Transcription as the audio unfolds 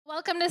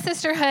Welcome to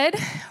Sisterhood.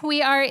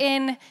 We are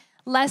in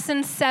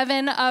lesson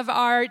 7 of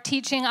our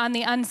teaching on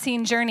the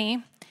unseen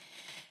journey.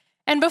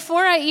 And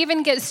before I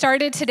even get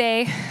started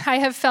today, I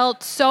have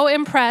felt so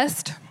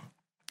impressed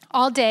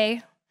all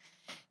day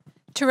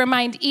to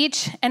remind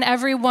each and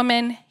every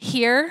woman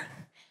here,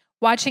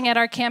 watching at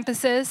our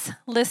campuses,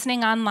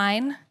 listening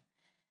online,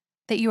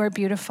 that you are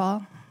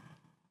beautiful.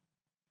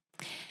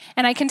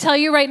 And I can tell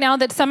you right now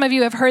that some of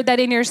you have heard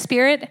that in your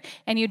spirit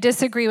and you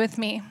disagree with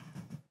me.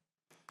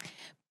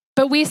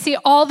 But we see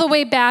all the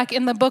way back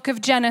in the book of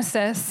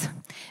Genesis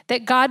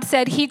that God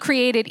said he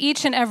created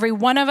each and every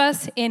one of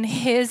us in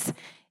his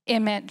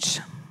image.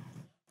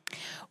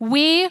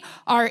 We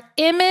are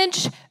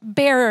image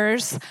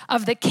bearers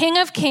of the King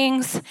of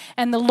Kings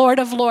and the Lord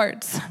of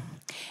Lords.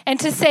 And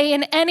to say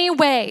in any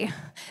way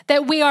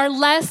that we are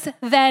less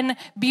than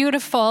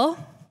beautiful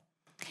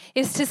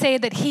is to say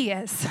that he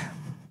is.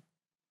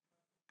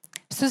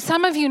 So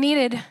some of you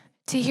needed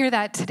to hear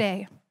that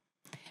today.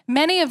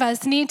 Many of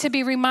us need to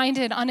be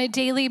reminded on a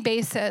daily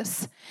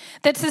basis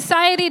that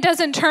society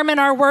doesn't determine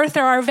our worth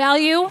or our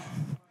value,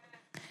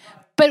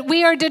 but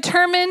we are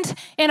determined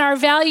in our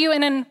value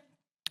and in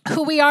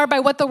who we are by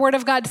what the Word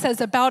of God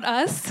says about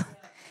us.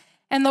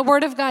 And the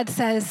Word of God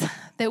says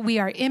that we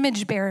are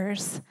image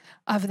bearers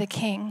of the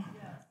King.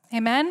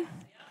 Amen?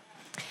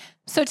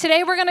 So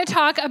today we're going to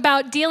talk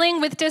about dealing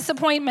with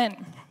disappointment.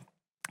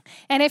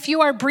 And if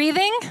you are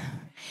breathing,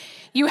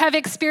 you have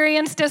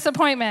experienced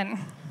disappointment.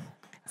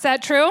 Is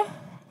that true?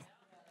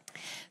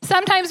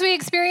 Sometimes we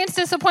experience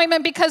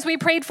disappointment because we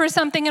prayed for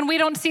something and we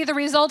don't see the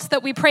results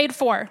that we prayed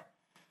for.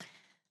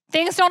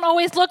 Things don't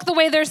always look the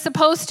way they're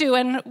supposed to,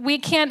 and we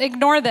can't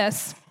ignore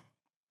this.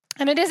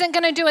 And it isn't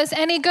going to do us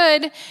any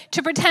good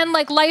to pretend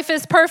like life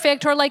is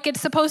perfect or like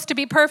it's supposed to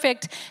be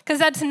perfect, because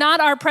that's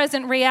not our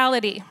present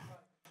reality.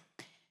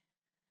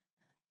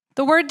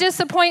 The word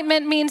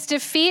disappointment means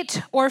defeat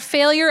or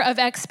failure of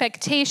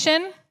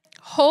expectation,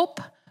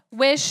 hope,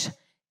 wish,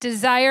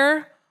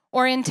 desire,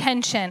 or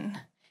intention,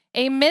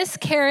 a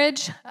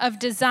miscarriage of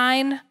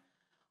design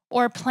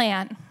or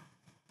plan.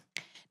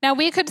 Now,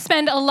 we could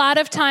spend a lot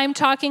of time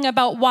talking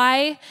about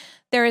why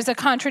there is a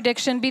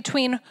contradiction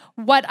between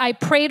what I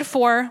prayed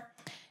for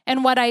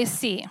and what I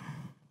see.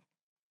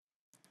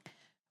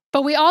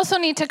 But we also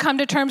need to come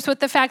to terms with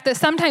the fact that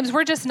sometimes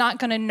we're just not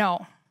going to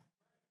know.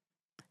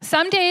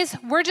 Some days,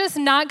 we're just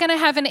not going to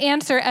have an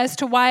answer as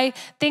to why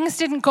things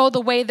didn't go the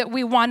way that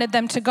we wanted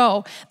them to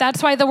go.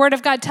 That's why the Word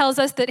of God tells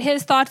us that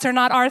his thoughts are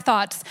not our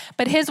thoughts,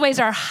 but his ways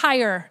are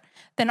higher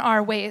than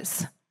our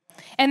ways.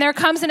 And there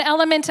comes an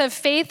element of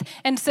faith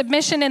and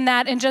submission in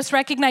that, and just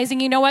recognizing,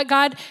 you know what,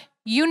 God,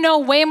 you know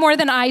way more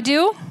than I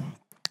do.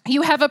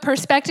 You have a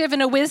perspective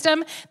and a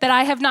wisdom that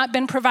I have not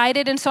been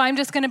provided, and so I'm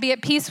just going to be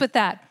at peace with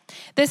that.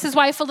 This is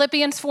why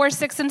Philippians 4,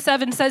 6, and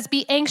 7 says,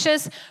 be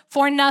anxious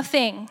for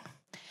nothing,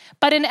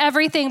 but in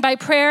everything, by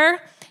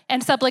prayer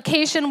and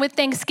supplication with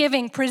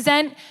thanksgiving,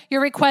 present your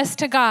requests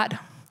to God.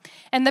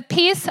 And the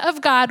peace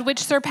of God, which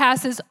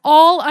surpasses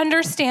all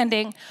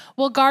understanding,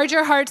 will guard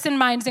your hearts and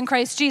minds in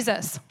Christ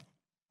Jesus.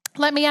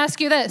 Let me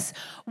ask you this.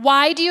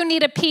 Why do you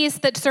need a peace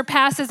that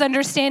surpasses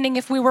understanding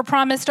if we were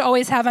promised to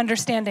always have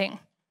understanding?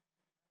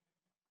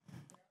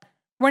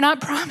 We're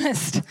not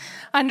promised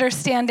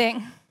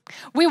understanding.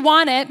 We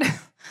want it.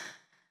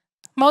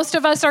 Most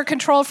of us are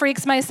control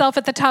freaks, myself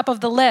at the top of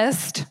the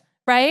list.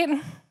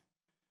 Right?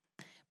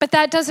 But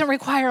that doesn't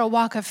require a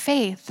walk of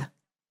faith.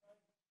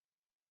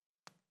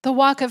 The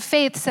walk of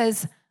faith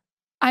says,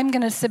 I'm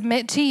going to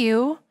submit to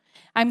you.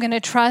 I'm going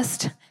to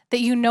trust that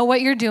you know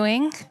what you're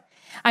doing.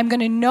 I'm going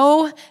to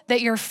know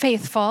that you're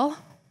faithful.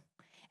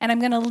 And I'm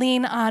going to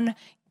lean on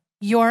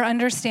your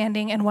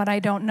understanding and what I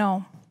don't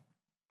know.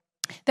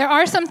 There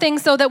are some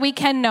things, though, that we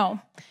can know.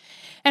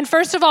 And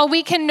first of all,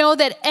 we can know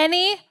that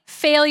any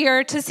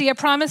failure to see a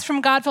promise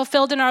from God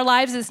fulfilled in our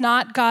lives is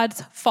not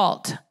God's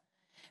fault.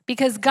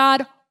 Because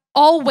God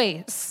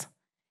always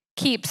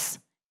keeps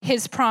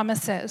his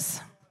promises.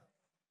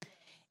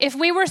 If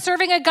we were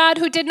serving a God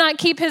who did not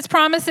keep his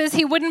promises,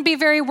 he wouldn't be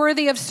very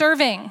worthy of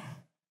serving.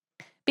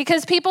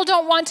 Because people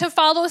don't want to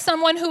follow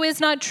someone who is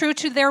not true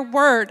to their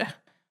word.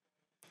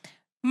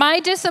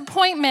 My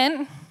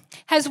disappointment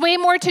has way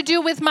more to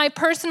do with my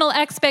personal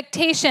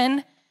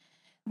expectation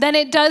than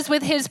it does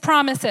with his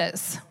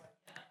promises.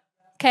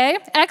 Okay?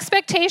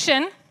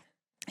 Expectation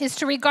is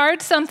to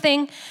regard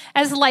something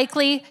as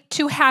likely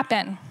to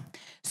happen.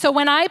 So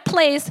when I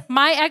place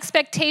my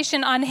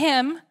expectation on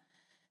him,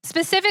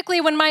 specifically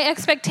when my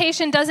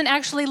expectation doesn't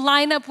actually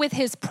line up with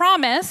his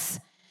promise,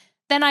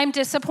 then I'm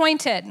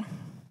disappointed.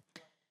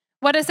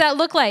 What does that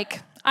look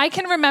like? I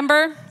can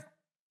remember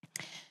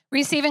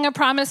receiving a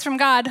promise from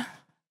God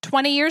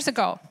 20 years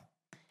ago,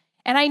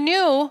 and I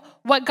knew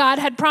what God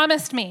had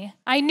promised me.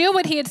 I knew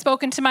what he had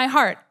spoken to my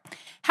heart.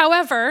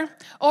 However,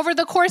 over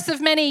the course of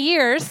many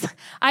years,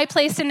 I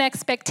placed an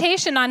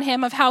expectation on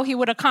him of how he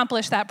would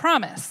accomplish that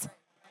promise.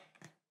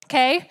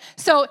 Okay?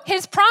 So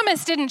his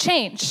promise didn't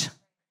change.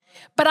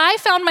 But I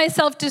found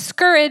myself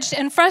discouraged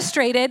and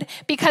frustrated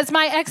because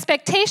my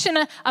expectation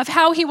of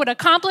how he would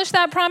accomplish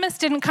that promise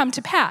didn't come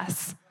to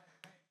pass.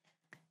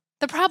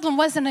 The problem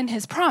wasn't in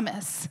his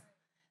promise.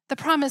 The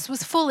promise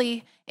was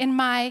fully in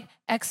my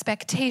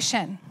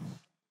expectation.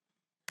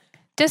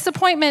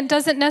 Disappointment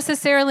doesn't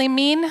necessarily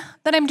mean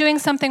that I'm doing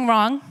something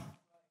wrong.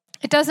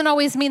 It doesn't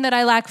always mean that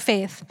I lack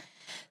faith.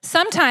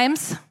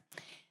 Sometimes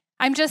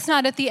I'm just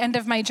not at the end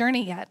of my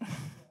journey yet.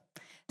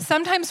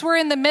 Sometimes we're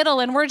in the middle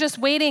and we're just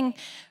waiting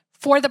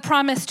for the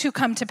promise to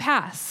come to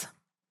pass.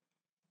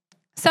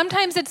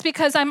 Sometimes it's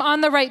because I'm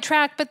on the right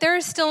track, but there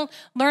is still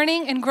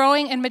learning and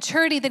growing and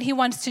maturity that he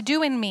wants to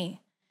do in me.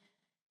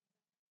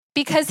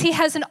 Because he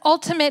has an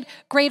ultimate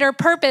greater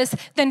purpose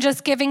than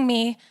just giving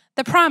me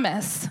the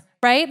promise,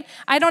 right?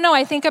 I don't know,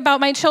 I think about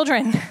my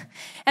children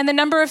and the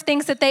number of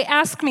things that they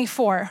ask me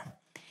for.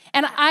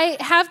 And I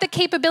have the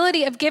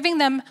capability of giving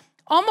them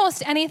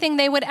almost anything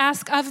they would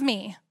ask of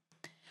me.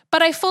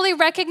 But I fully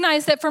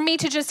recognize that for me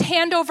to just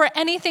hand over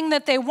anything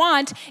that they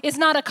want is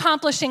not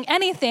accomplishing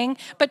anything,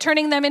 but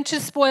turning them into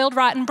spoiled,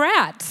 rotten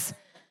brats,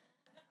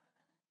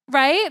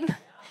 right?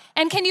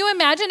 And can you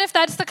imagine if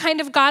that's the kind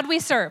of God we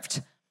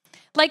served?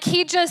 Like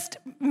he just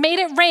made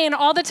it rain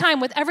all the time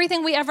with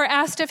everything we ever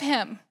asked of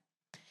him.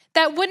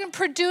 That wouldn't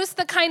produce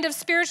the kind of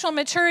spiritual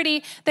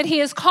maturity that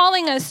he is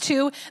calling us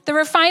to, the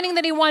refining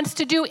that he wants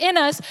to do in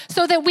us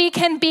so that we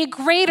can be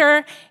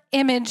greater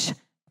image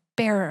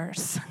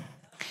bearers.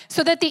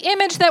 So that the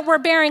image that we're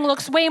bearing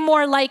looks way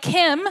more like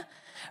him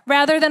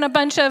rather than a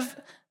bunch of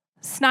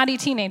snotty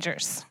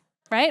teenagers,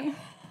 right?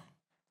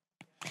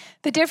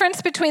 The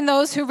difference between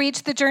those who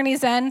reach the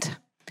journey's end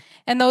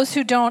and those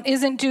who don't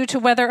isn't due to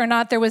whether or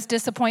not there was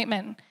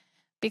disappointment,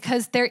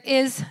 because there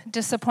is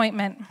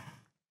disappointment.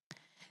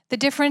 The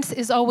difference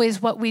is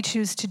always what we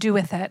choose to do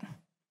with it.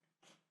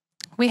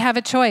 We have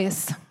a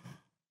choice,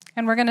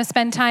 and we're going to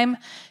spend time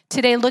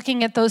today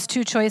looking at those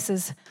two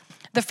choices.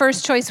 The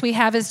first choice we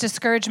have is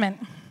discouragement.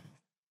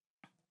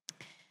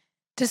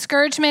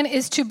 Discouragement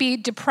is to be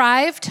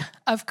deprived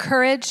of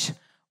courage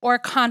or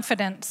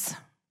confidence.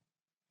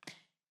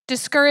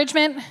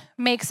 Discouragement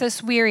makes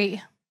us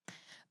weary.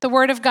 The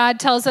Word of God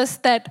tells us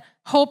that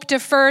hope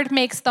deferred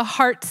makes the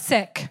heart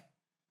sick.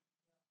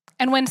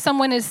 And when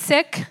someone is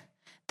sick,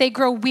 they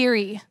grow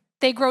weary,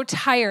 they grow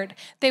tired,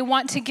 they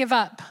want to give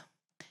up.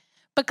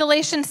 But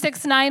Galatians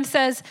 6:9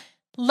 says,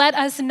 "Let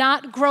us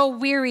not grow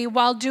weary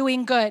while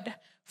doing good,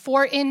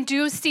 for in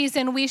due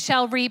season we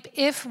shall reap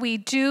if we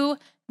do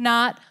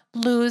not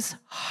lose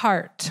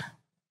heart."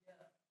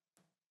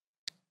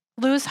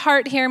 Lose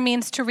heart here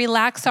means to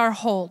relax our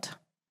hold.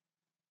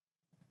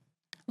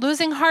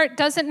 Losing heart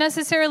doesn't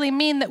necessarily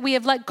mean that we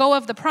have let go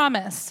of the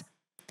promise.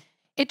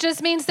 It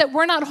just means that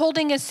we're not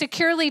holding as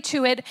securely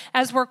to it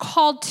as we're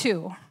called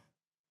to.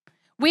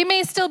 We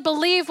may still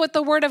believe what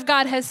the Word of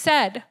God has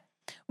said.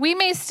 We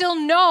may still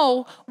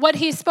know what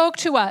he spoke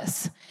to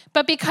us,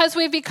 but because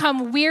we've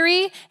become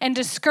weary and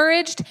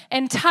discouraged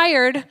and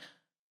tired,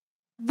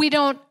 we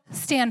don't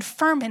stand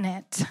firm in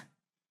it.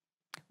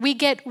 We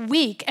get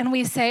weak and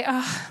we say,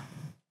 oh,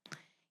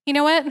 you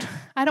know what?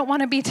 I don't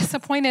want to be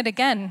disappointed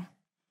again.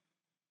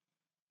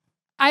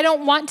 I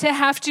don't want to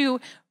have to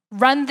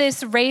run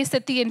this race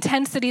at the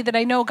intensity that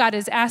I know God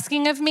is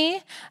asking of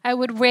me. I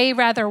would way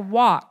rather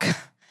walk.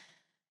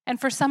 And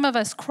for some of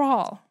us,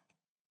 crawl.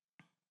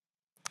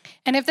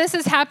 And if this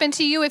has happened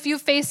to you, if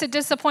you've faced a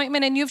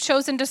disappointment and you've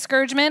chosen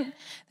discouragement,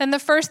 then the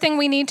first thing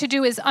we need to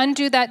do is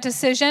undo that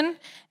decision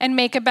and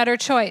make a better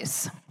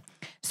choice.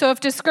 So if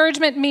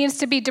discouragement means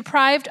to be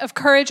deprived of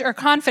courage or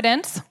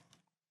confidence,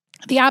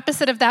 the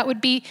opposite of that would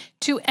be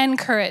to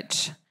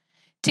encourage,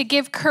 to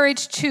give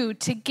courage to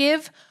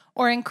give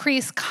or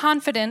increase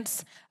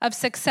confidence of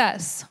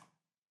success.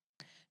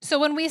 So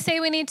when we say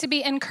we need to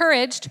be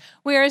encouraged,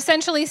 we are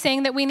essentially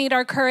saying that we need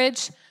our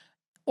courage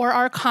or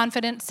our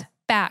confidence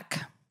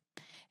back.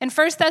 And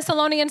 1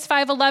 Thessalonians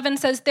 5:11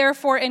 says,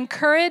 "Therefore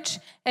encourage,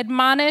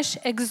 admonish,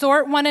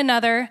 exhort one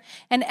another,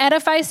 and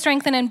edify,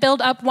 strengthen, and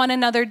build up one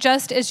another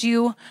just as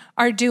you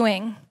are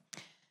doing."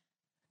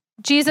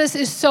 Jesus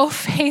is so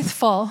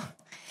faithful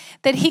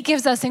that he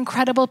gives us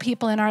incredible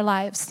people in our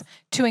lives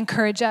to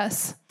encourage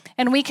us.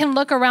 And we can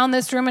look around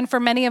this room, and for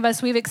many of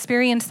us, we've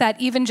experienced that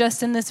even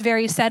just in this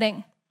very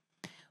setting.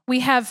 We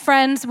have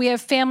friends, we have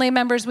family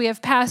members, we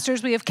have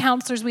pastors, we have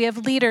counselors, we have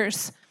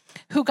leaders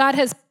who God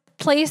has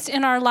placed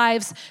in our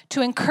lives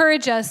to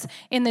encourage us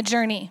in the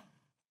journey.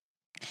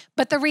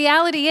 But the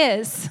reality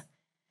is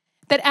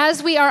that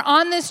as we are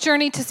on this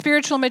journey to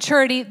spiritual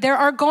maturity, there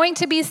are going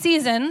to be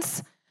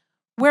seasons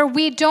where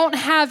we don't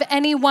have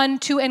anyone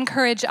to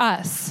encourage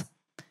us,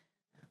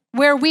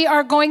 where we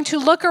are going to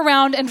look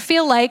around and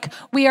feel like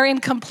we are in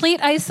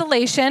complete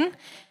isolation,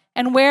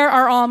 and where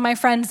are all my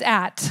friends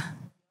at?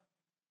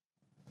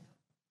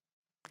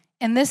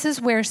 And this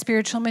is where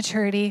spiritual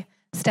maturity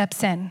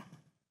steps in,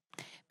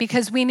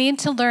 because we need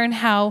to learn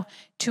how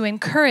to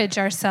encourage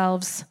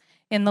ourselves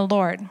in the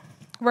Lord.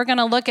 We're going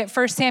to look at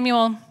 1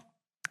 Samuel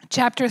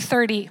chapter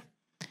 30.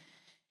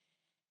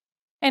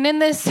 And in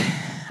this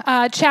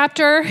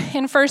chapter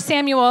in 1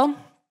 Samuel,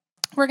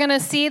 we're going to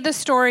see the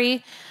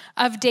story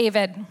of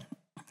David.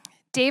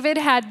 David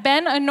had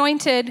been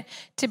anointed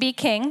to be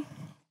king,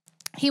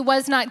 He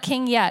was not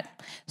king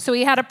yet. So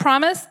he had a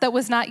promise that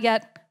was not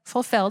yet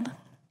fulfilled.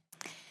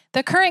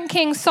 The current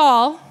king,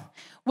 Saul,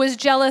 was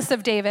jealous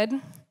of David,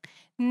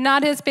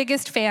 not his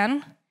biggest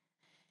fan,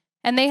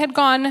 and they had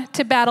gone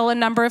to battle a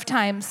number of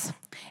times.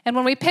 And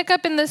when we pick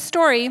up in this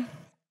story,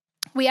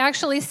 we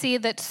actually see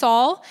that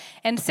Saul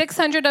and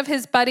 600 of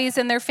his buddies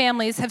and their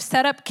families have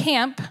set up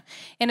camp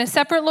in a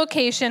separate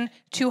location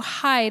to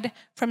hide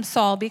from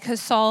Saul because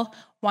Saul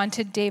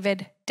wanted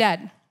David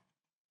dead.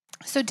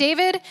 So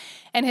David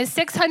and his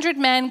 600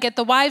 men get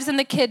the wives and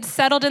the kids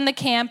settled in the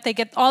camp. They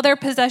get all their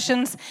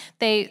possessions.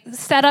 They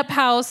set up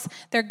house.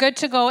 They're good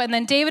to go. And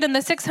then David and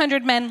the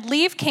 600 men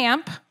leave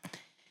camp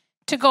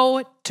to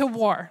go to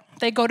war.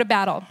 They go to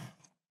battle.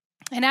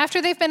 And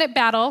after they've been at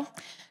battle,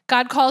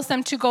 God calls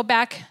them to go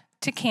back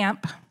to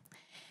camp.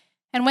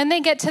 And when they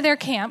get to their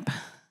camp,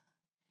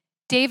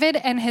 David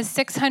and his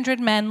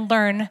 600 men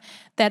learn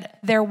that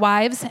their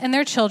wives and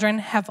their children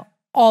have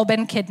all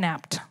been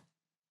kidnapped.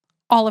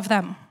 All of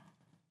them.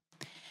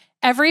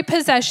 Every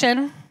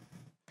possession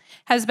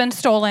has been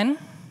stolen,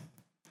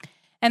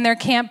 and their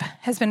camp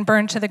has been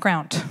burned to the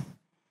ground.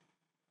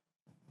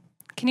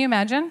 Can you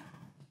imagine?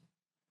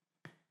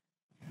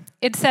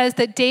 It says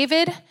that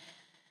David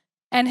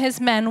and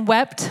his men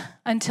wept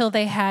until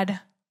they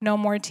had no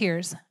more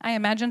tears. I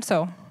imagine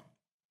so.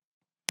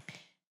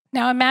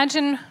 Now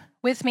imagine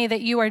with me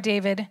that you are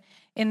David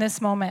in this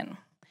moment,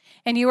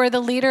 and you are the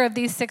leader of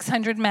these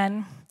 600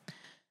 men,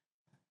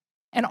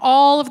 and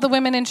all of the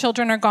women and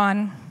children are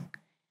gone.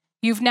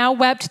 You've now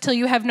wept till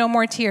you have no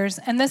more tears.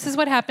 And this is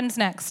what happens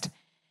next.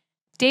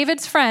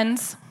 David's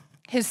friends,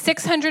 his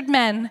 600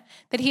 men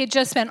that he had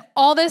just spent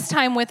all this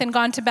time with and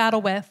gone to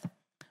battle with,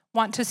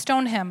 want to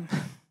stone him.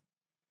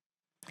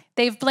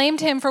 They've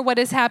blamed him for what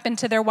has happened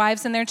to their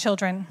wives and their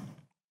children.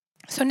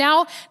 So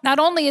now, not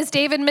only is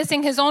David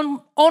missing his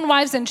own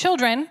wives and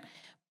children,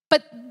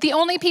 but the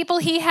only people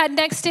he had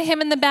next to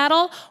him in the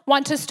battle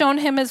want to stone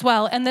him as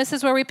well. And this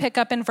is where we pick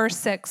up in verse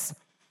 6.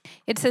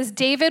 It says,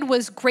 David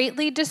was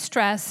greatly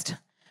distressed,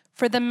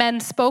 for the men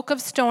spoke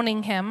of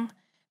stoning him,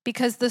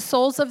 because the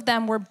souls of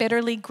them were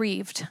bitterly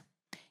grieved,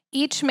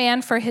 each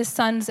man for his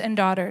sons and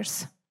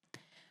daughters.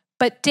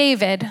 But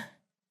David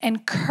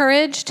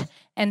encouraged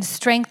and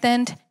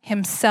strengthened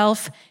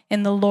himself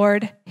in the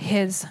Lord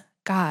his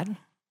God.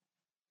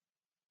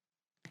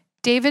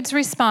 David's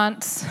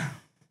response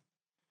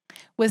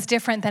was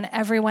different than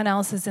everyone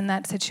else's in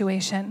that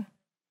situation.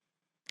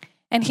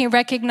 And he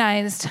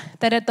recognized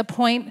that at the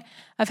point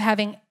of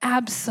having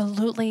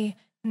absolutely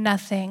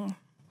nothing,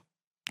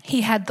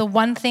 he had the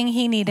one thing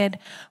he needed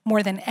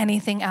more than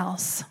anything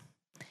else.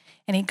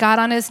 And he got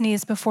on his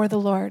knees before the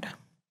Lord.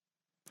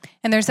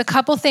 And there's a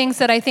couple things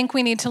that I think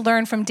we need to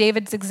learn from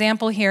David's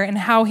example here and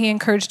how he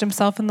encouraged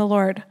himself in the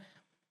Lord.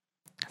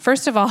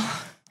 First of all,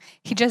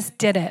 he just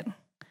did it.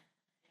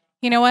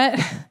 You know what?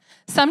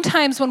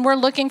 Sometimes when we're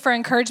looking for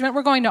encouragement,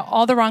 we're going to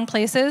all the wrong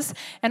places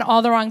and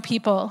all the wrong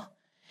people.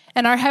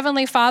 And our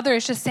Heavenly Father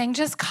is just saying,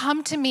 just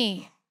come to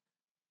me.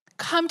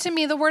 Come to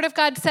me. The Word of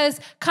God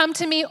says, come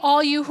to me,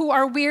 all you who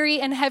are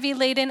weary and heavy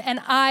laden, and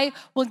I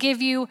will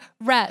give you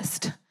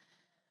rest.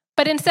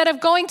 But instead of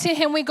going to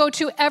him, we go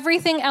to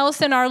everything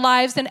else in our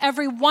lives and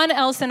everyone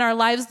else in our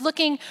lives,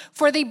 looking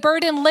for the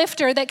burden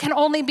lifter that can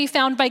only be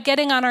found by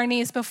getting on our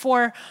knees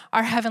before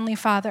our Heavenly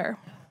Father.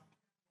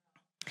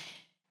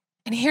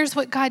 And here's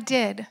what God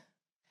did.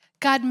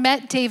 God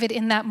met David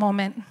in that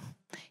moment.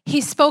 He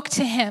spoke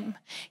to him.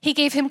 He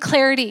gave him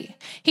clarity.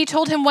 He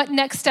told him what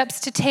next steps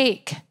to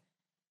take.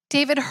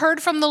 David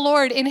heard from the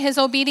Lord in his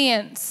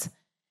obedience.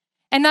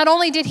 And not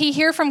only did he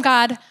hear from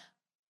God,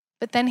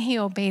 but then he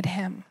obeyed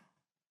him.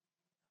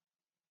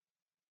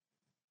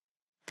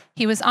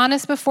 He was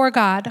honest before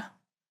God.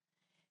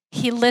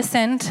 He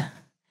listened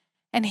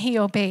and he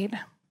obeyed.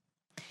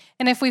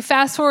 And if we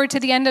fast forward to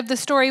the end of the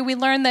story, we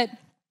learn that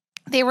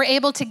they were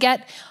able to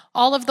get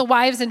all of the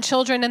wives and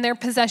children and their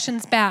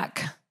possessions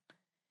back.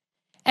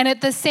 And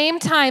at the same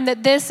time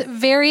that this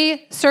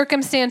very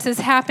circumstance is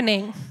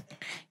happening,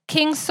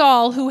 King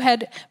Saul, who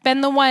had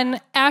been the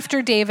one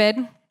after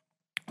David,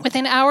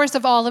 within hours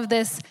of all of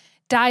this,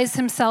 dies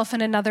himself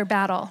in another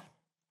battle.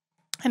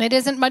 And it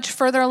isn't much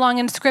further along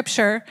in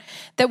Scripture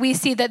that we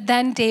see that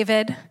then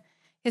David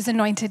is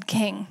anointed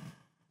king.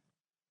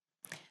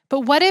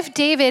 But what if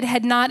David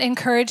had not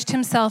encouraged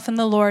himself in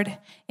the Lord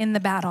in the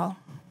battle?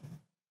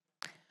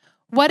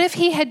 What if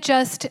he had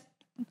just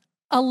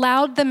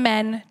allowed the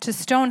men to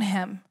stone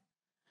him?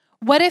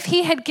 What if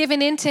he had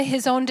given in to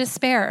his own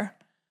despair?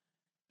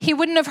 He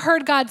wouldn't have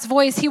heard God's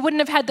voice. He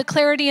wouldn't have had the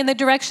clarity and the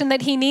direction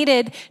that he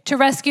needed to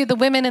rescue the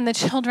women and the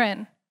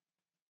children.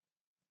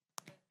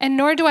 And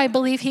nor do I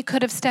believe he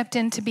could have stepped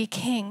in to be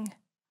king.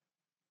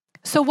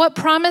 So what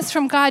promise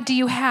from God do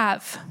you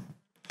have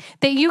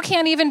that you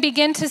can't even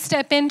begin to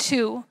step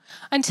into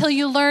until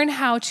you learn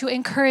how to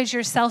encourage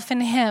yourself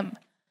in him?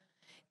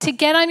 To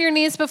get on your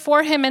knees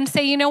before him and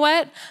say, you know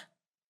what?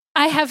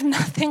 I have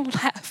nothing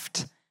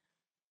left,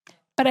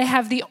 but I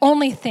have the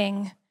only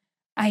thing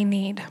I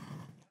need.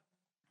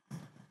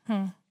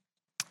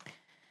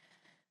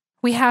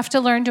 We have to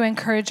learn to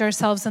encourage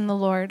ourselves in the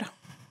Lord.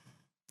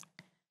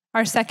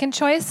 Our second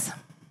choice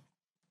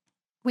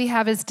we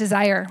have is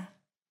desire.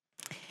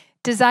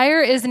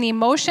 Desire is an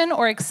emotion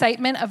or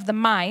excitement of the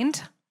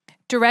mind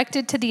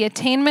directed to the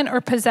attainment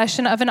or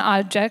possession of an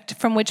object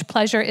from which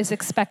pleasure is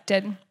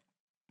expected.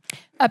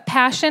 A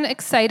passion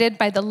excited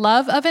by the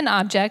love of an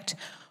object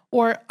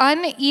or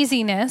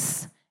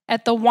uneasiness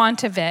at the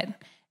want of it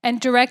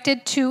and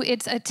directed to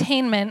its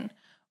attainment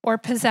or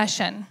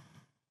possession.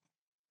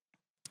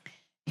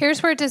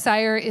 Here's where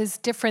desire is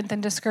different than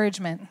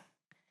discouragement.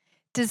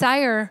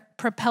 Desire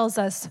propels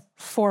us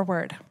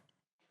forward.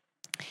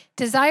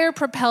 Desire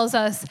propels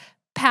us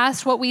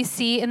past what we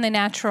see in the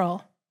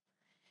natural.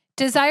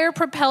 Desire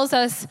propels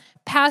us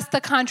past the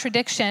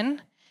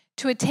contradiction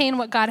to attain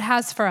what God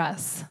has for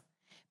us.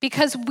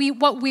 Because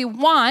what we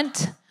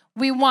want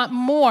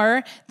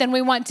more than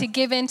we want to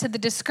give in to the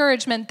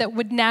discouragement that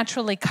would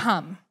naturally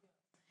come.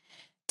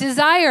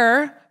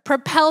 Desire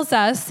propels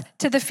us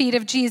to the feet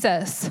of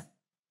Jesus.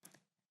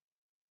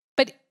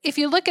 But if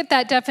you look at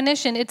that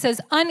definition, it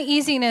says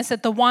uneasiness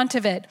at the want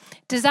of it.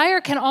 Desire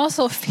can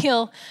also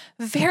feel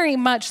very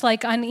much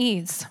like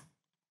unease.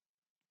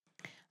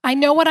 I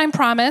know what I'm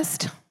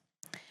promised.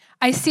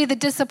 I see the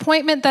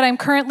disappointment that I'm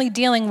currently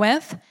dealing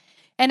with,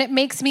 and it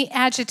makes me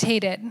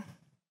agitated.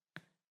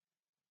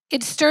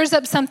 It stirs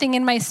up something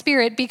in my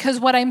spirit because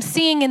what I'm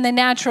seeing in the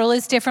natural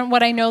is different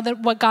what I know that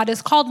what God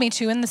has called me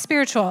to in the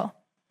spiritual.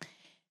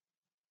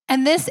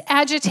 And this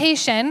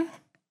agitation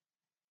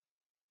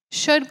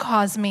should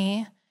cause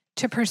me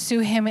to pursue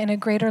him in a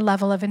greater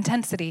level of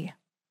intensity.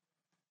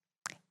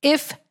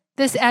 If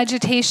this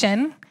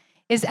agitation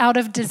is out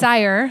of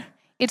desire,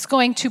 it's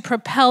going to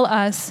propel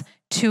us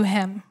to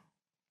him.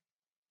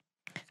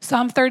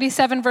 Psalm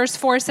 37 verse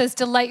 4 says,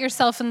 "Delight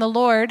yourself in the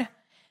Lord,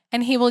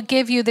 and he will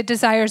give you the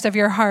desires of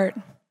your heart."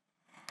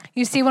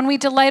 You see, when we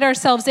delight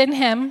ourselves in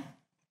him,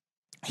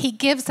 he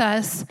gives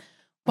us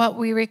what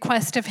we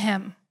request of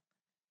him.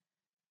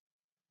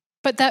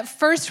 But that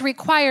first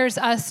requires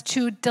us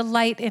to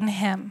delight in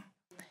him.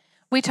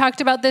 We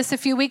talked about this a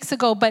few weeks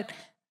ago, but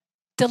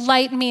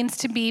delight means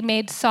to be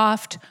made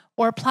soft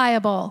or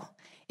pliable.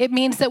 It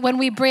means that when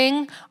we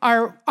bring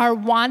our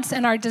wants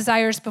and our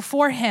desires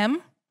before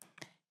him,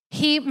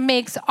 he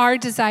makes our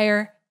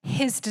desire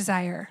his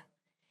desire.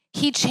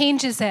 He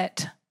changes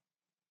it.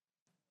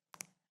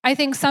 I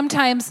think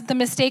sometimes the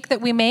mistake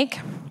that we make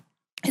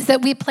is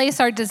that we place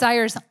our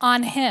desires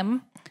on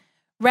him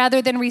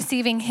rather than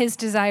receiving his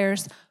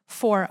desires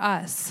for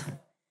us.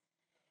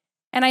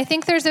 And I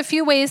think there's a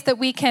few ways that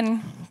we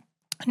can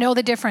know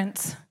the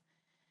difference.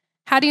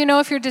 How do you know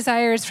if your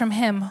desire is from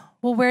him?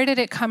 Well, where did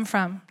it come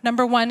from?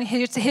 Number one,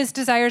 his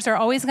desires are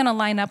always going to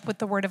line up with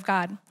the word of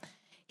God.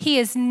 He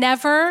is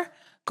never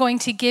going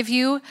to give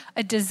you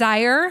a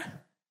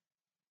desire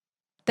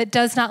that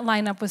does not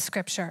line up with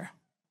Scripture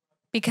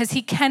because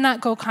he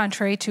cannot go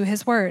contrary to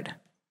his word.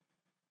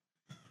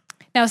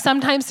 Now,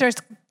 sometimes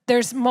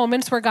there's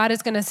moments where God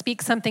is going to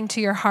speak something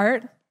to your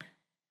heart,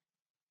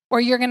 or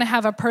you're going to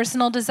have a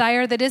personal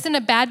desire that isn't a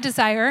bad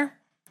desire.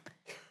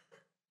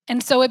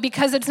 And so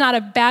because it's not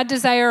a bad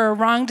desire or a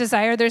wrong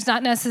desire, there's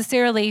not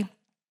necessarily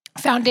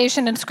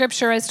foundation in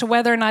Scripture as to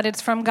whether or not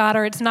it's from God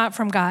or it's not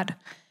from God.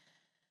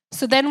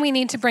 So then we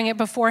need to bring it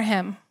before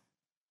him.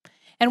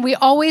 And we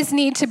always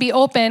need to be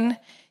open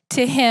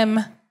to him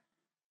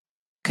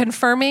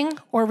confirming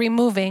or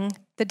removing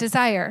the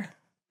desire.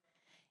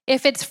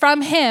 If it's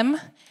from him,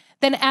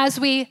 then as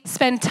we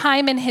spend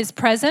time in his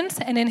presence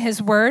and in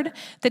his word,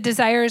 the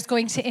desire is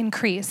going to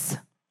increase.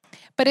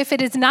 But if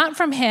it is not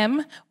from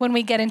him, when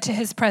we get into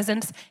his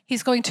presence,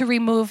 he's going to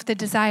remove the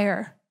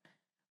desire.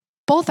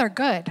 Both are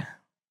good.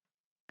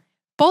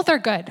 Both are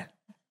good.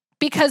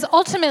 Because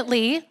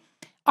ultimately,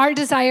 our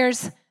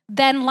desires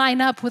then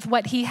line up with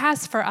what he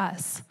has for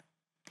us.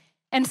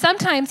 And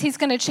sometimes he's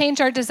going to change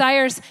our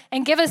desires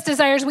and give us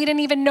desires we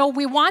didn't even know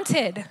we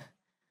wanted.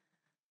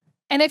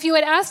 And if you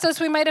had asked us,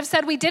 we might have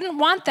said we didn't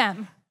want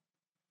them.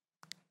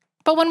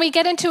 But when we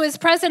get into his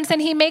presence and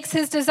he makes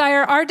his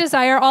desire our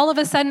desire, all of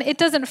a sudden it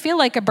doesn't feel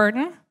like a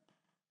burden.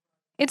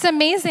 It's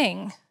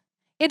amazing.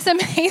 It's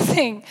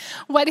amazing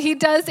what he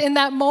does in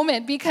that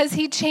moment because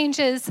he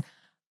changes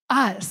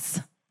us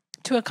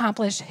to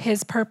accomplish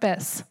his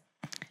purpose.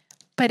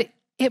 But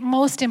it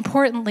most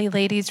importantly,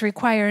 ladies,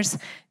 requires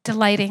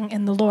delighting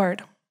in the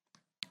Lord.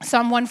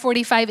 Psalm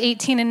 145,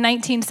 18 and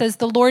 19 says,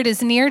 "The Lord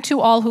is near to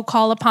all who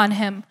call upon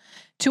him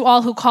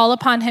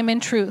in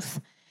truth.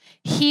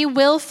 He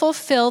will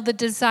fulfill the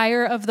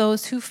desire of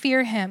those who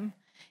fear him.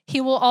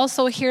 He will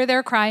also hear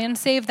their cry and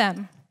save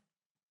them."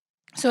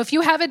 So if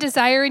you have a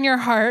desire in your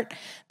heart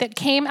that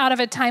came out of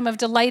a time of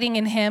delighting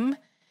in him,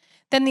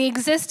 then the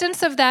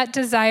existence of that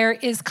desire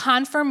is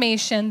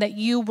confirmation that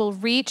you will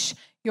reach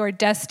your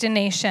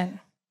destination.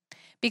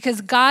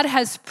 Because God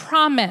has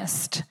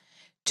promised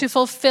to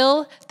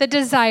fulfill the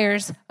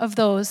desires of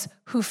those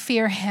who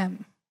fear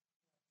him.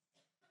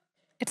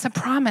 It's a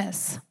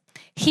promise.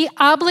 He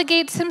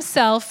obligates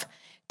himself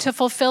to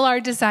fulfill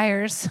our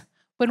desires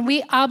when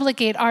we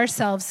obligate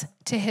ourselves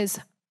to his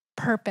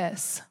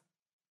purpose.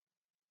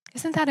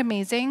 Isn't that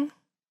amazing?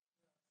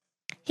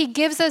 He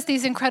gives us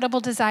these incredible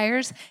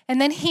desires, and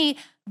then he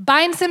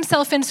binds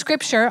himself in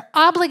Scripture,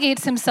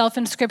 obligates himself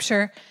in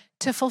Scripture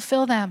to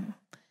fulfill them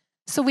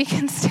so we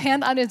can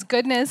stand on his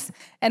goodness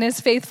and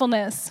his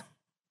faithfulness.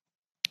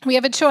 We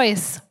have a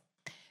choice: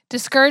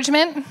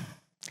 discouragement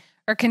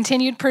or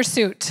continued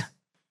pursuit.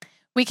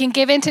 We can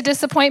give in to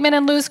disappointment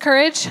and lose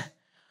courage,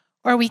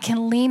 or we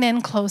can lean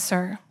in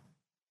closer.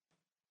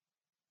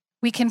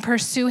 We can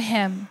pursue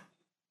him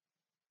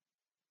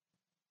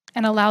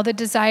and allow the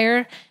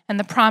desire and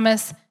the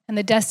promise and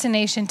the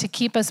destination to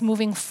keep us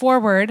moving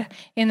forward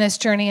in this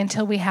journey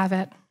until we have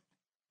it.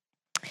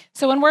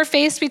 So when we're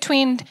faced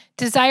between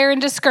desire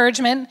and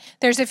discouragement,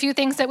 there's a few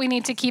things that we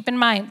need to keep in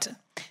mind.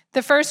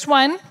 The first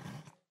one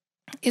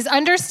is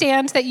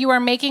understand that you are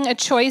making a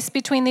choice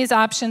between these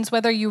options,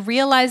 whether you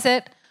realize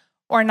it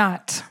or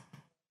not.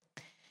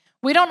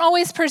 We don't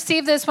always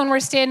perceive this when we're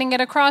standing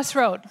at a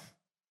crossroad.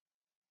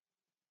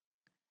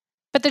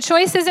 But the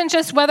choice isn't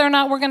just whether or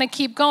not we're going to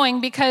keep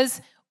going,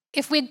 because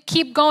if we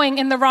keep going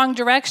in the wrong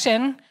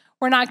direction,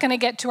 we're not going to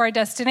get to our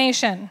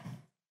destination.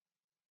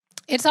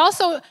 It's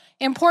also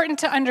important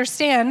to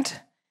understand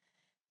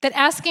that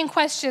asking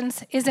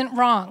questions isn't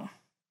wrong.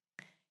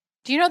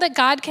 Do you know that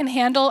God can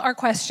handle our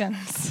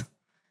questions?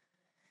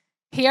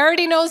 He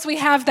already knows we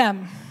have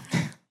them.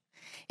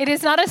 It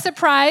is not a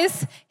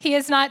surprise. He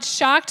is not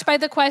shocked by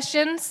the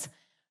questions.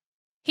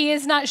 He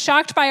is not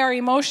shocked by our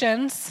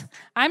emotions.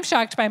 I'm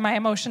shocked by my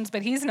emotions,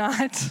 but he's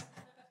not.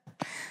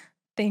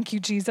 Thank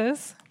you,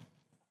 Jesus.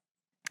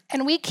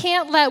 And we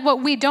can't let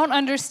what we don't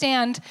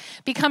understand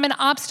become an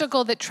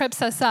obstacle that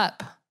trips us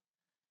up.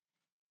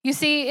 You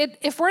see,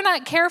 if we're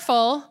not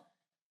careful,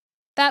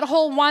 that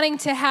whole wanting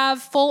to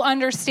have full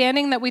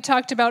understanding that we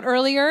talked about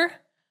earlier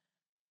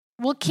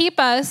will keep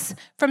us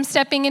from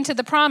stepping into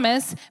the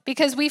promise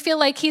because we feel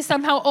like he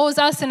somehow owes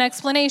us an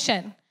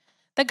explanation.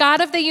 The God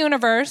of the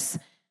universe,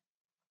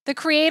 the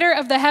creator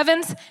of the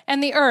heavens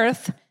and the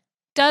earth,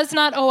 does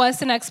not owe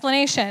us an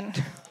explanation.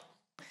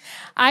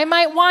 I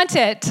might want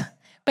it,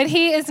 but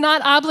he is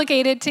not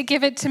obligated to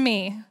give it to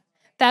me.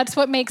 That's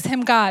what makes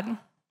him God.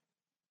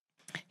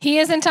 He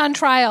isn't on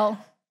trial.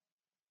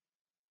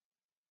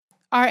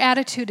 Our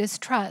attitude is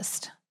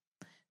trust.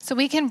 So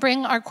we can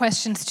bring our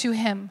questions to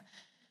him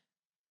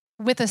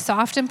with a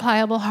soft and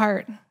pliable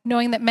heart,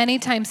 knowing that many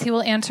times he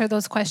will answer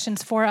those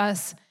questions for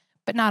us,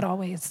 but not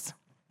always.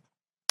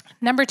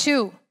 Number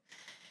 2,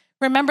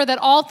 remember that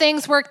all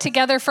things work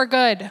together for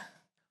good.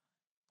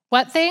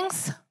 What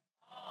things?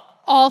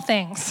 All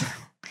things.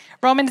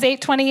 Romans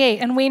 8:28,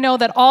 and we know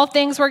that all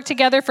things work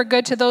together for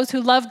good to those who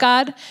love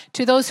God,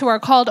 to those who are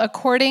called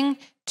according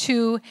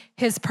to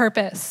his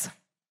purpose.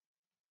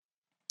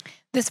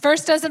 This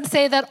verse doesn't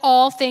say that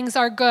all things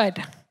are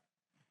good.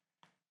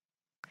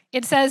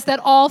 It says that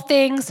all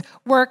things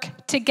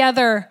work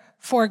together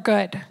for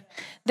good.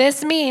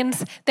 This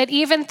means that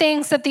even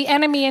things that the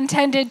enemy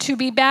intended to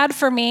be bad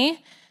for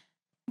me,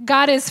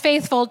 God is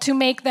faithful to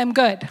make them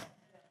good.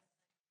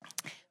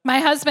 My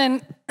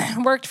husband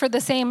worked for the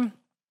same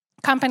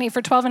company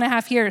for 12 and a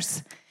half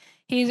years.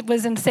 He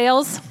was in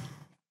sales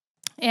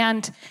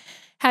and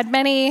had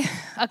many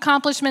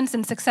accomplishments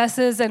and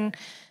successes and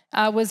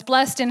was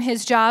blessed in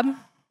his job.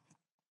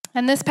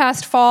 And this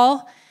past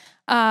fall,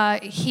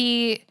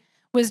 he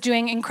was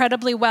doing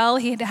incredibly well.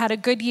 He had a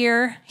good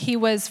year. He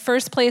was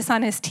first place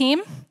on his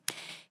team.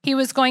 He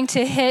was going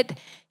to hit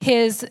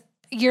his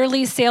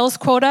yearly sales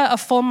quota a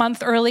full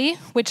month early,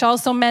 which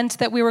also meant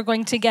that we were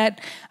going to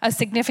get a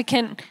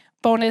significant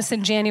bonus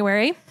in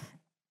January.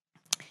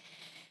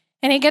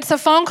 And he gets a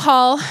phone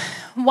call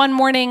one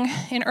morning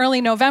in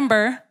early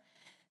November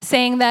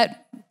saying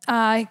that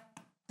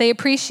they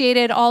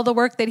appreciated all the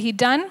work that he'd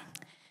done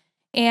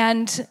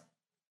and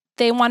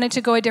they wanted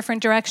to go a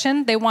different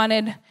direction. They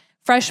wanted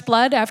fresh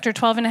blood. After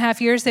 12 and a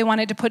half years, they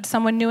wanted to put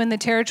someone new in the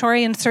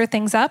territory and stir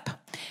things up.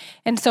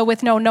 And so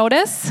with no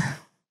notice,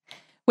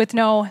 with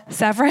no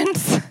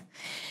severance,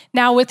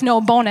 now with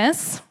no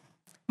bonus,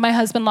 my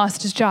husband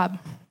lost his job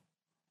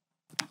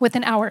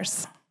within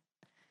hours.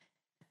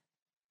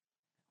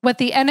 What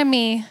the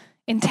enemy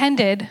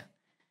intended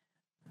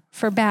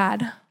for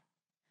bad,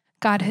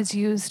 God has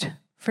used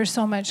for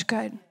so much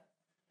good.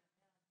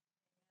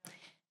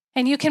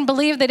 And you can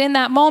believe that in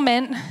that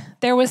moment,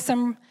 there was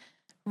some,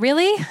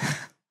 really?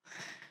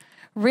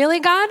 Really,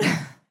 God?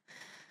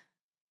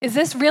 Is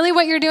this really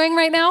what you're doing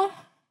right now?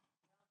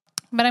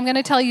 But I'm going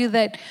to tell you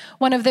that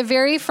one of the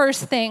very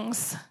first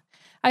things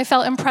I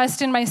felt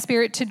impressed in my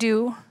spirit to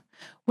do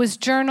was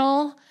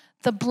journal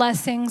the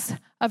blessings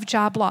of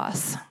job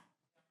loss.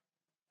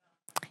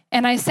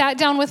 And I sat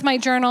down with my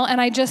journal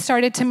and I just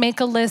started to make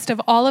a list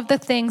of all of the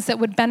things that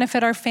would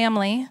benefit our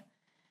family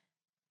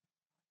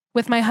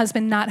with my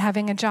husband not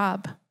having a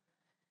job.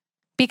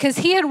 Because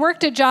he had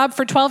worked a job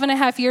for 12 and a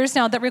half years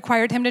now that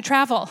required him to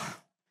travel.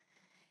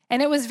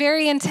 And it was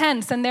very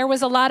intense, and there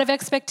was a lot of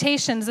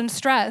expectations and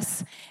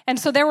stress. And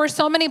so there were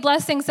so many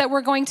blessings that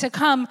were going to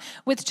come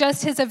with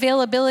just his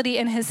availability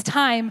and his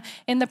time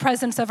in the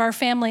presence of our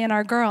family and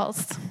our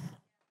girls.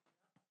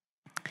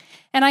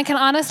 And I can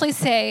honestly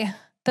say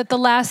that the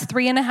last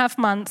 3.5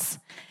 months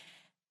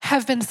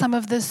have been some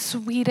of the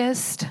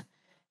sweetest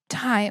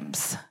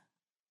times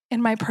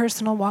in my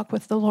personal walk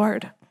with the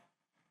Lord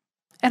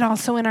and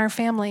also in our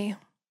family.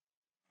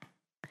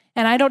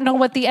 And I don't know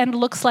what the end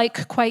looks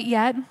like quite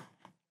yet,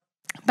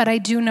 but I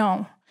do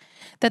know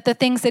that the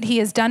things that he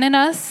has done in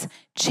us,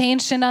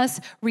 changed in us,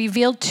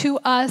 revealed to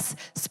us,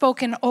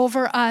 spoken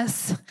over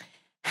us,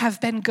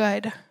 have been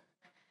good.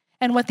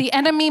 And what the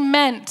enemy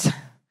meant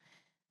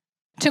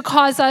to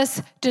cause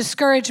us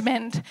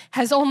discouragement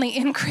has only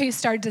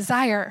increased our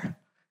desire.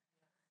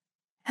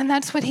 And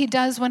that's what he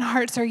does when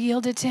hearts are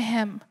yielded to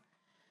him.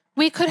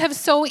 We could have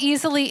so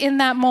easily in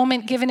that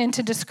moment given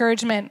into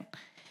discouragement,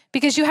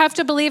 because you have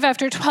to believe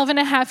after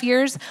 12.5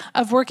 years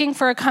of working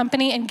for a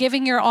company and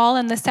giving your all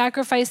and the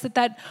sacrifice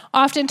that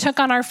often took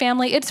on our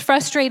family, it's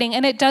frustrating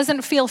and it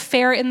doesn't feel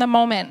fair in the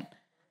moment.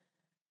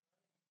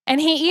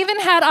 And he even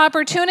had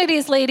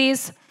opportunities,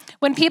 ladies,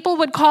 when people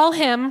would call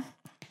him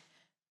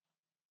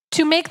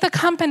to make the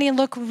company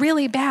look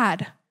really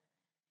bad.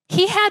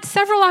 He had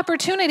several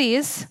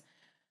opportunities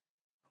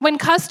when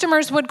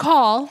customers would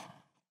call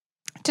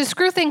to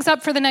screw things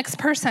up for the next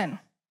person.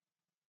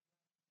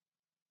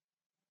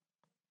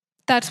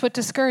 That's what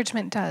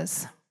discouragement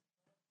does.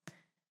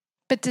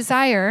 But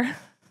desire,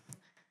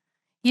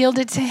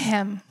 yielded to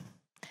him,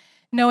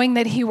 knowing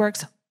that he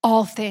works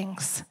all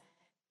things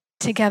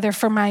together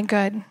for my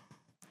good,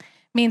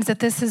 means that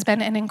this has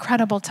been an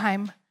incredible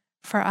time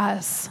for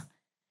us.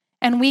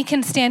 And we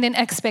can stand in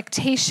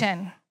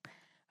expectation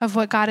of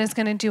what God is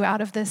going to do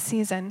out of this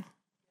season.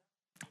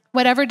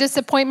 Whatever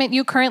disappointment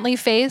you currently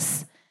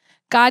face,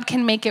 God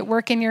can make it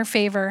work in your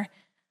favor.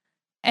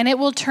 And it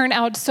will turn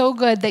out so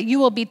good that you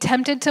will be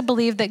tempted to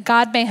believe that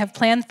God may have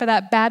planned for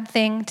that bad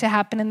thing to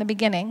happen in the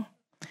beginning,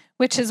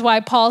 which is why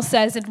Paul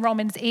says in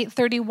Romans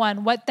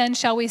 8:31, "What then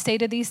shall we say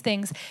to these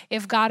things?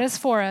 If God is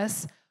for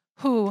us,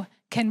 who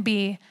can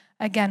be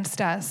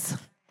against us?"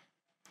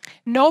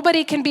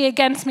 Nobody can be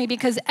against me,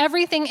 because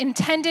everything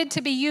intended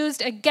to be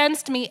used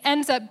against me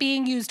ends up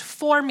being used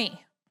for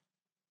me.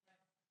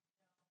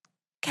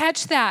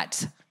 Catch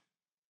that.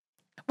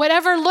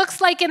 Whatever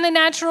looks like in the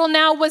natural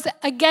now was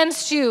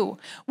against you.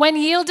 When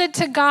yielded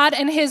to God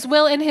and his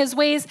will and his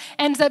ways,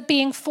 ends up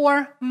being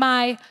for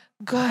my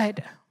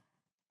good.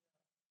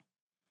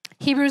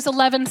 Hebrews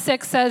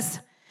 11:6 says,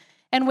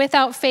 "And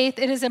without faith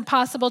it is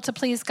impossible to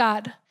please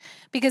God,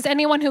 because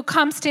anyone who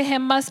comes to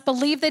him must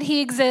believe that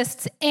he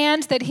exists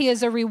and that he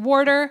is a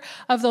rewarder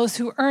of those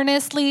who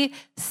earnestly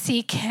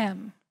seek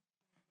him."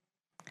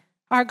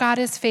 Our God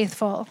is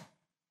faithful,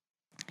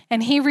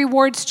 and he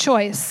rewards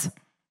choice.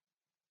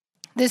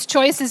 This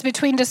choice is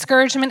between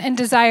discouragement and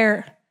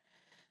desire.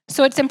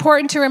 So it's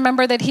important to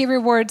remember that he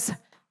rewards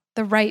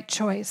the right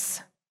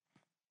choice.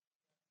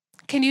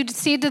 Can you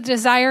see the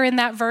desire in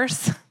that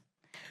verse?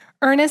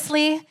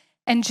 Earnestly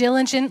and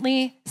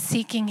diligently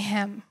seeking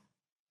him.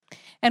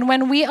 And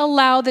when we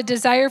allow the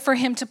desire for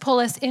him to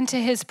pull us into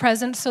his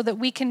presence so that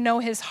we can know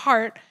his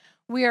heart,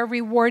 we are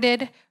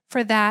rewarded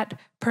for that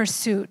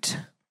pursuit.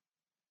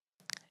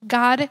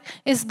 God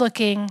is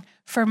looking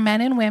for men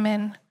and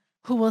women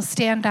who will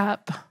stand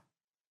up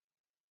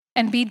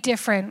and be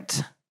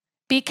different,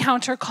 be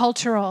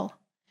countercultural.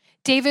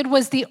 David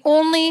was the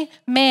only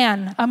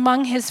man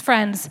among his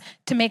friends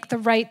to make the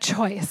right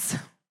choice.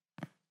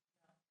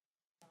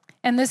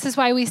 And this is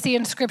why we see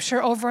in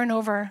Scripture over and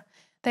over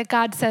that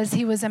God says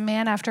he was a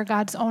man after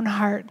God's own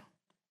heart.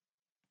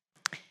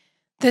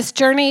 This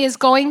journey is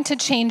going to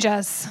change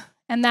us,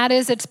 and that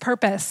is its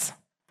purpose.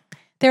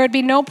 There would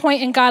be no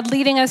point in God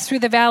leading us through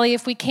the valley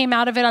if we came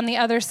out of it on the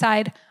other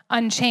side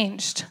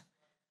unchanged,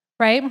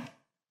 right?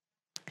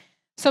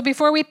 So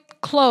before we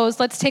close,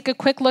 let's take a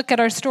quick look at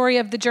our story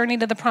of the journey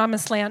to the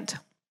promised land.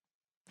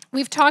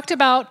 We've talked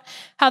about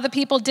how the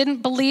people didn't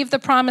believe the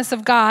promise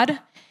of God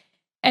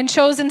and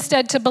chose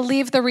instead to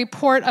believe the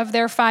report of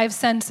their 5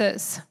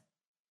 senses.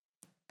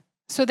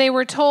 So they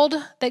were told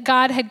that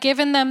God had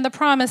given them the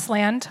promised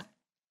land,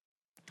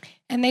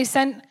 and they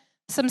sent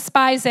some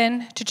spies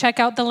in to check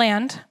out the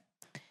land.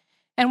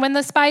 And when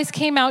the spies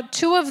came out,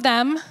 2 of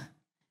them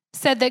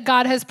said that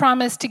God has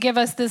promised to give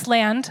us this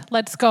land,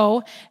 let's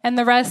go. And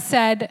the rest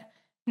said,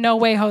 no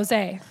way,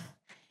 Jose.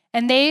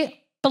 And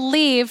they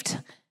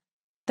believed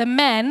the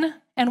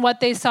men and what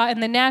they saw in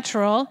the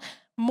natural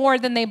more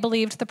than they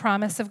believed the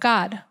promise of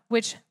God,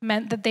 which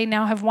meant that they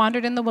now have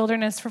wandered in the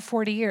wilderness for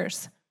 40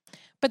 years.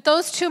 But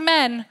those 2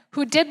 men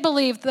who did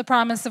believe the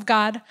promise of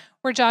God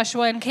were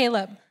Joshua and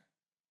Caleb.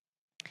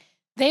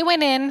 They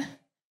went in,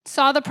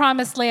 saw the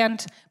promised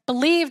land,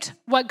 believed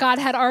what God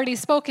had already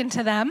spoken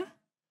to them.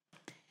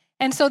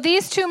 And so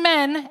these 2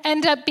 men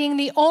end up being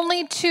the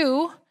only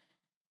 2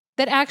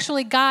 that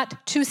actually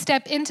got to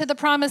step into the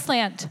promised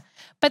land.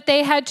 But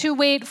they had to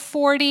wait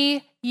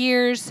 40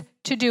 years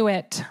to do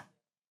it.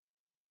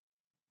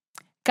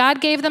 God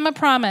gave them a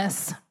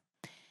promise,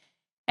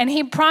 and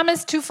he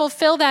promised to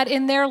fulfill that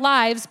in their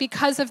lives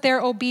because of their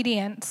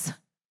obedience.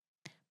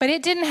 But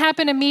it didn't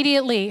happen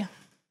immediately.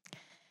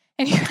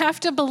 And you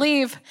have to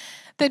believe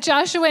that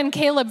Joshua and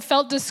Caleb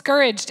felt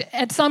discouraged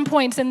at some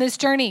points in this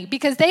journey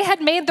because they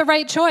had made the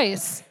right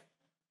choice.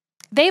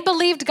 They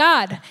believed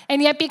God,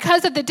 and yet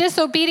because of the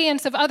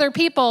disobedience of other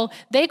people,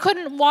 they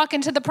couldn't walk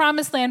into the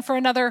promised land for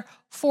another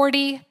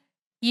 40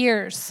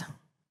 years.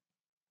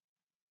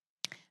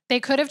 They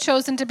could have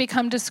chosen to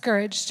become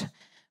discouraged,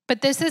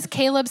 but this is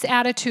Caleb's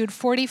attitude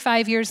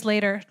 45 years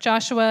later.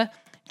 Joshua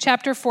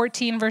chapter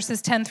 14,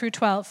 verses 10 through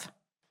 12.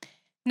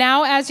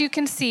 Now, as you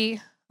can see,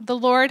 the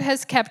Lord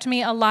has kept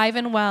me alive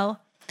and well,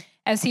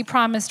 as he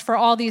promised for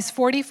all these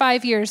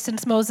 45 years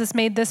since Moses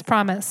made this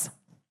promise.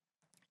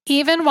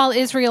 Even while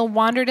Israel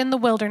wandered in the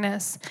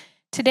wilderness,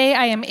 today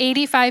I am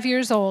 85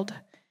 years old.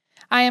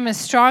 I am as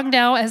strong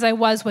now as I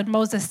was when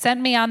Moses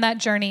sent me on that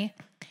journey,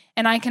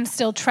 and I can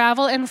still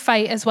travel and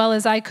fight as well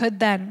as I could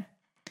then.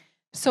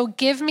 So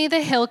give me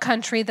the hill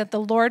country that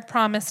the Lord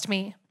promised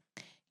me.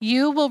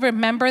 You will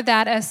remember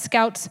that as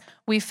scouts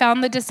we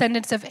found the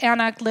descendants of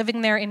Anak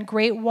living there in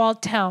great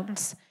walled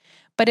towns.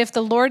 But if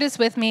the Lord is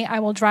with me, I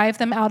will drive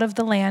them out of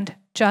the land,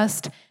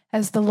 just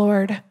as the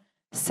Lord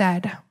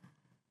said.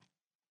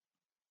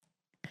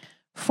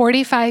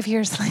 45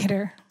 years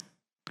later,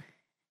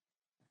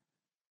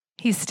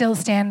 he's still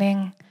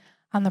standing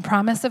on the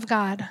promise of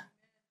God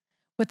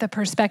with the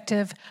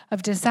perspective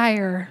of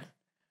desire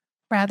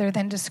rather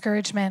than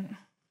discouragement.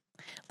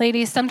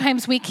 Ladies,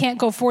 sometimes we can't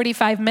go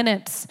 45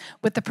 minutes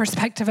with the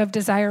perspective of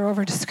desire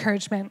over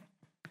discouragement.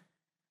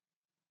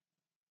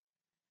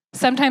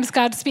 Sometimes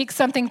God speaks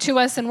something to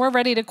us and we're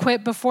ready to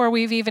quit before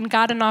we've even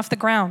gotten off the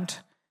ground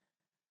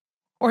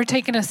or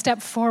taken a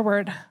step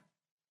forward.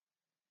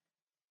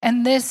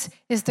 And this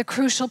is the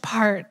crucial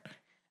part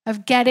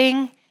of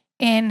getting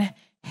in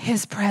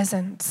his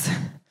presence,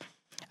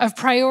 of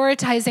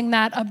prioritizing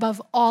that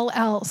above all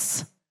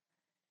else.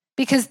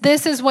 Because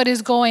this is what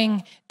is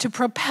going to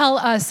propel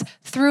us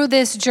through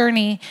this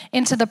journey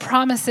into the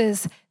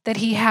promises that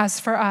he has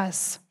for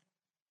us.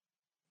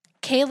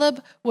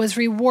 Caleb was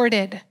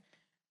rewarded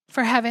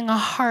for having a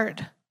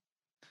heart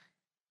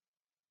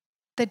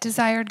that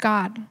desired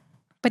God,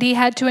 but he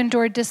had to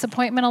endure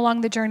disappointment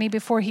along the journey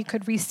before he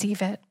could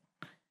receive it.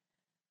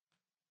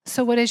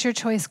 So what is your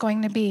choice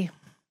going to be?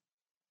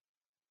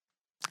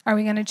 Are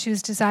we going to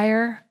choose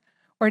desire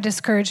or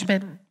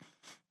discouragement?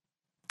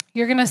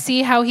 You're going to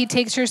see how he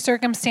takes your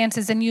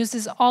circumstances and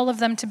uses all of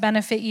them to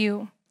benefit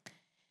you.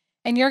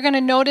 And you're going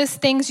to notice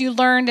things you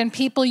learned and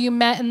people you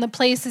met in the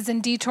places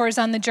and detours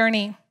on the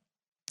journey.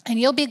 And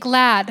you'll be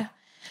glad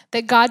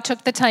that God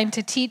took the time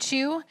to teach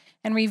you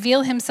and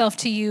reveal himself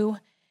to you,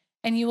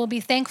 and you will be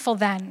thankful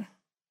then.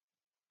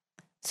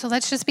 So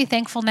let's just be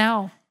thankful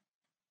now.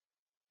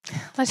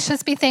 Let's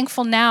just be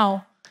thankful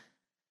now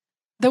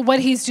that what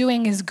he's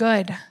doing is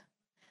good.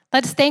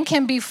 Let's thank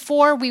him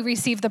before we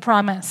receive the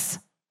promise.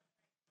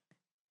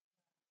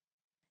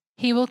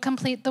 He will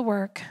complete the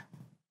work,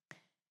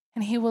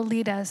 and he will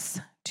lead us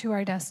to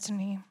our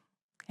destiny.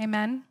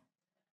 Amen.